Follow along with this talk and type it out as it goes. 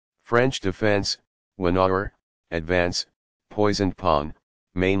French defense, Winawer, advance, poisoned pawn,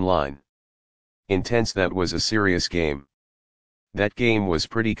 main line. Intense. That was a serious game. That game was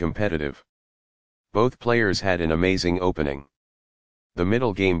pretty competitive. Both players had an amazing opening. The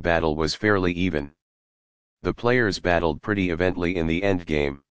middle game battle was fairly even. The players battled pretty evenly in the end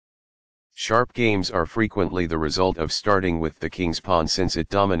game. Sharp games are frequently the result of starting with the king's pawn, since it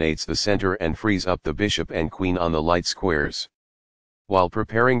dominates the center and frees up the bishop and queen on the light squares. While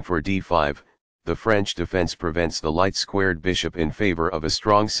preparing for d5, the French defense prevents the light squared bishop in favor of a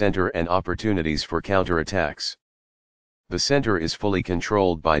strong center and opportunities for counterattacks. The center is fully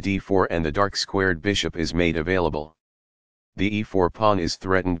controlled by d4 and the dark squared bishop is made available. The e4 pawn is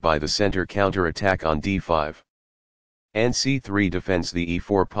threatened by the center counterattack on d5. c3 defends the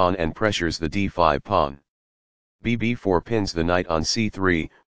e4 pawn and pressures the d5 pawn. b4 pins the knight on c3,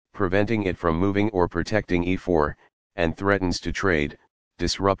 preventing it from moving or protecting e4, and threatens to trade,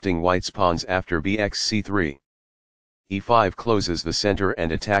 disrupting white's pawns after bxc3. e5 closes the center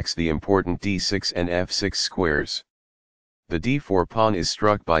and attacks the important d6 and f6 squares. The d4 pawn is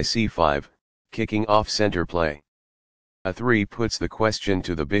struck by c5, kicking off center play. a3 puts the question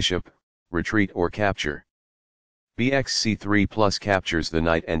to the bishop, retreat or capture. bxc3 plus captures the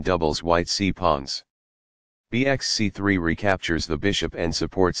knight and doubles white's c-pawns. bxc3 recaptures the bishop and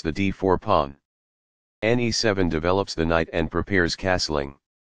supports the d4 pawn. e7 develops the knight and prepares castling.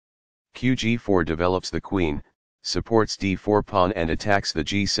 qg4 develops the queen, supports d4 pawn and attacks the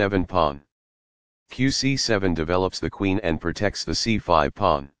g7 pawn. qc7 develops the queen and protects the c5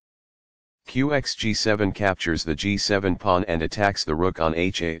 pawn. qxg7 captures the g7 pawn and attacks the rook on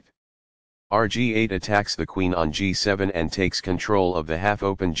h8. rg8 attacks the queen on g7 and takes control of the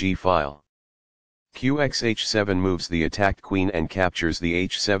half-open g-file. qxh7 moves the attacked queen and captures the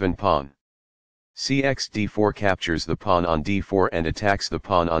h7 pawn. cxd4 captures the pawn on d4 and attacks the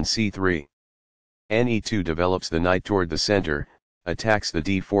pawn on c3. ne2 develops the knight toward the center, attacks the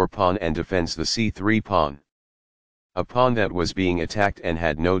d4 pawn and defends the c3 pawn. A pawn that was being attacked and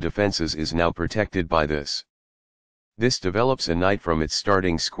had no defenses is now protected by this. This develops a knight from its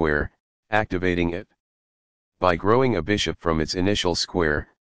starting square, activating it. By growing a bishop from its initial square,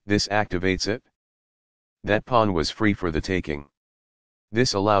 this activates it. That pawn was free for the taking.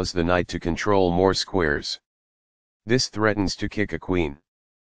 This allows the knight to control more squares. This threatens to kick a queen.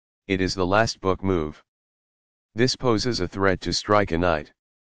 It is the last book move. This poses a threat to strike a knight.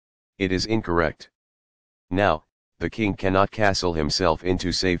 It is incorrect. Now, the king cannot castle himself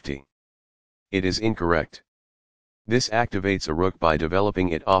into safety. It is incorrect. This activates a rook by developing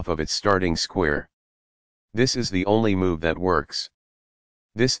it off of its starting square. This is the only move that works.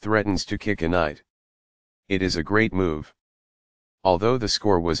 This threatens to kick a knight. It is a great move. Although the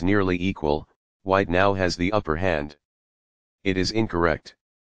score was nearly equal, white now has the upper hand. It is incorrect.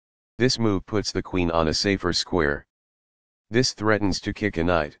 This move puts the queen on a safer square. This threatens to kick a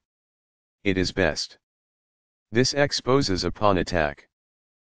knight. It is best. This exposes a pawn attack.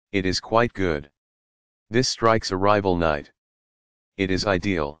 It is quite good. This strikes a rival knight. It is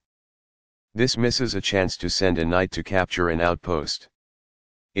ideal. This misses a chance to send a knight to capture an outpost.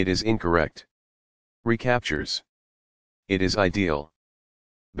 It is incorrect. Recaptures. It is ideal.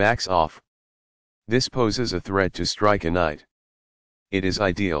 Backs off. This poses a threat to strike a knight. It is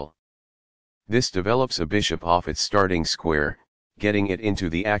ideal. This develops a bishop off its starting square, getting it into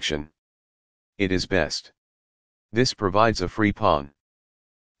the action. It is best. This provides a free pawn.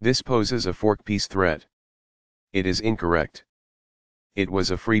 This poses a fork piece threat. It is incorrect. It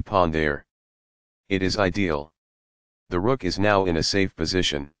was a free pawn there. It is ideal. The rook is now in a safe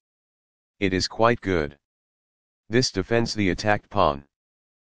position. It is quite good. This defends the attacked pawn.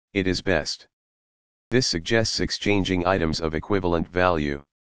 It is best. This suggests exchanging items of equivalent value.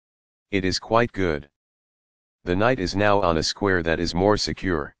 It is quite good. The knight is now on a square that is more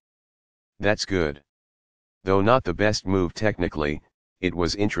secure. That's good. Though not the best move technically, it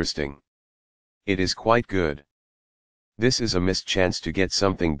was interesting. It is quite good. This is a missed chance to get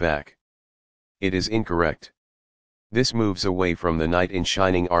something back. It is incorrect. This moves away from the knight in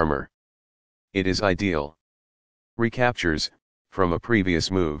shining armor. It is ideal. Recaptures, from a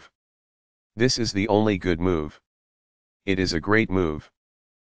previous move. This is the only good move. It is a great move.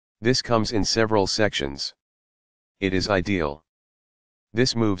 This comes in several sections. It is ideal.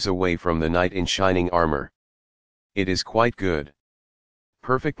 This moves away from the knight in shining armor. It is quite good.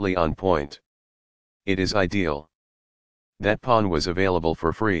 Perfectly on point. It is ideal. That pawn was available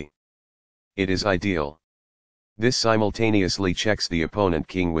for free. It is ideal. This simultaneously checks the opponent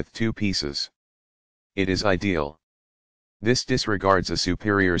king with two pieces. It is ideal. This disregards a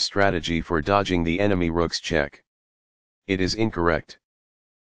superior strategy for dodging the enemy rook's check. It is incorrect.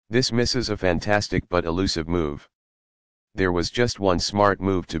 This misses a fantastic but elusive move. There was just one smart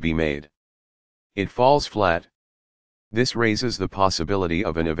move to be made. It falls flat. This raises the possibility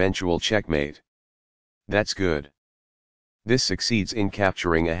of an eventual checkmate. That's good. This succeeds in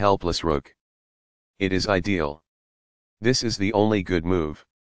capturing a helpless rook. It is ideal. This is the only good move.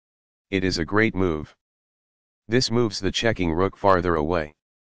 It is a great move. This moves the checking rook farther away.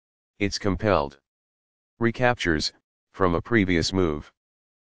 It's compelled. Recaptures, from a previous move.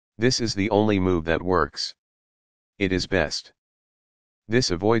 This is the only move that works. It is best. This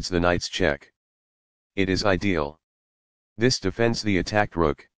avoids the knight's check. It is ideal. This defends the attacked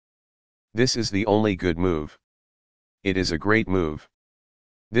rook. This is the only good move. It is a great move.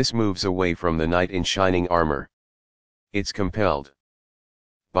 This moves away from the knight in shining armor. It's compelled.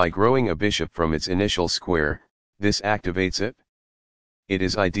 By growing a bishop from its initial square, this activates it. It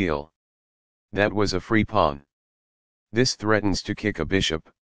is ideal. That was a free pawn. This threatens to kick a bishop.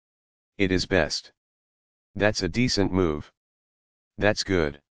 It is best. That's a decent move. That's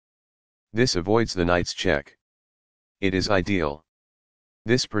good. This avoids the knight's check. It is ideal.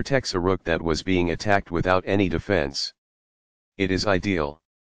 This protects a rook that was being attacked without any defense. It is ideal.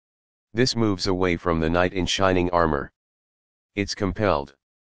 This moves away from the knight in shining armor. It's compelled.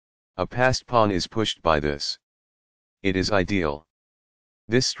 A passed pawn is pushed by this. It is ideal.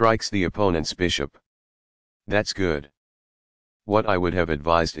 This strikes the opponent's bishop. That's good. What I would have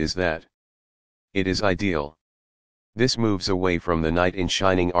advised is that. It is ideal. This moves away from the knight in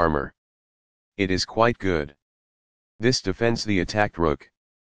shining armor. It is quite good. This defends the attacked rook.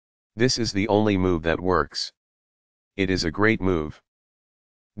 This is the only move that works. It is a great move.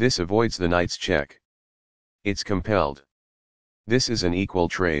 This avoids the knight's check. It's compelled. This is an equal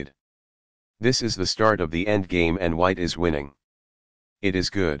trade. This is the start of the endgame and white is winning. It is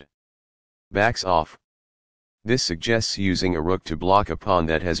good. Backs off. This suggests using a rook to block a pawn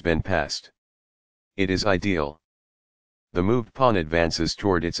that has been passed. It is ideal. The moved pawn advances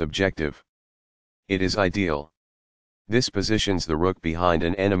toward its objective. It is ideal. This positions the rook behind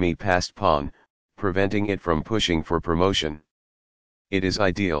an enemy passed pawn, preventing it from pushing for promotion. It is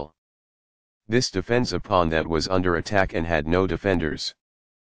ideal. This defends a pawn that was under attack and had no defenders.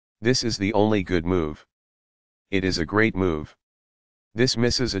 This is the only good move. It is a great move. This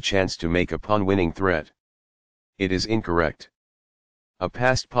misses a chance to make a pawn-winning threat. It is incorrect. A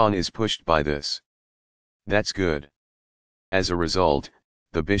passed pawn is pushed by this. That's good. As a result,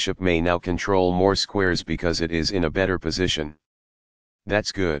 the bishop may now control more squares because it is in a better position.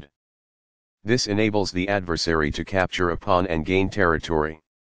 That's good. This enables the adversary to capture a pawn and gain territory.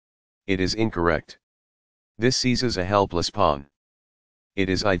 It is incorrect. This seizes a helpless pawn. It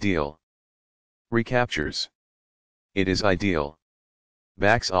is ideal. Recaptures. It is ideal.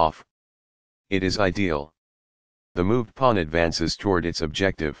 Backs off. It is ideal. The moved pawn advances toward its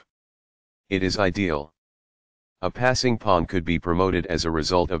objective. It is ideal. A passing pawn could be promoted as a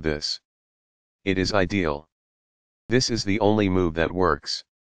result of this. It is ideal. This is the only move that works.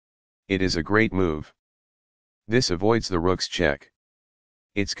 It is a great move. This avoids the rook's check.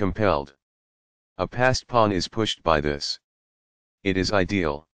 It's compelled. A passed pawn is pushed by this. It is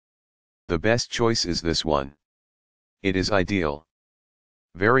ideal. The best choice is this one. It is ideal.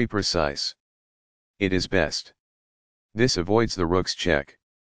 Very precise. It is best. This avoids the rook's check.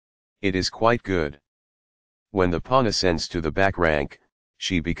 It is quite good. When the pawn ascends to the back rank,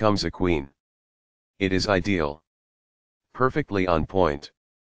 she becomes a queen. It is ideal. Perfectly on point.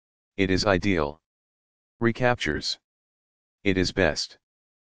 It is ideal. Recaptures. It is best.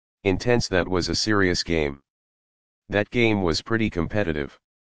 Intense. That was a serious game. That game was pretty competitive.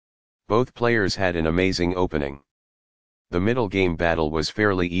 Both players had an amazing opening. The middle game battle was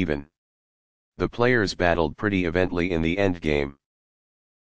fairly even. The players battled pretty evenly in the endgame.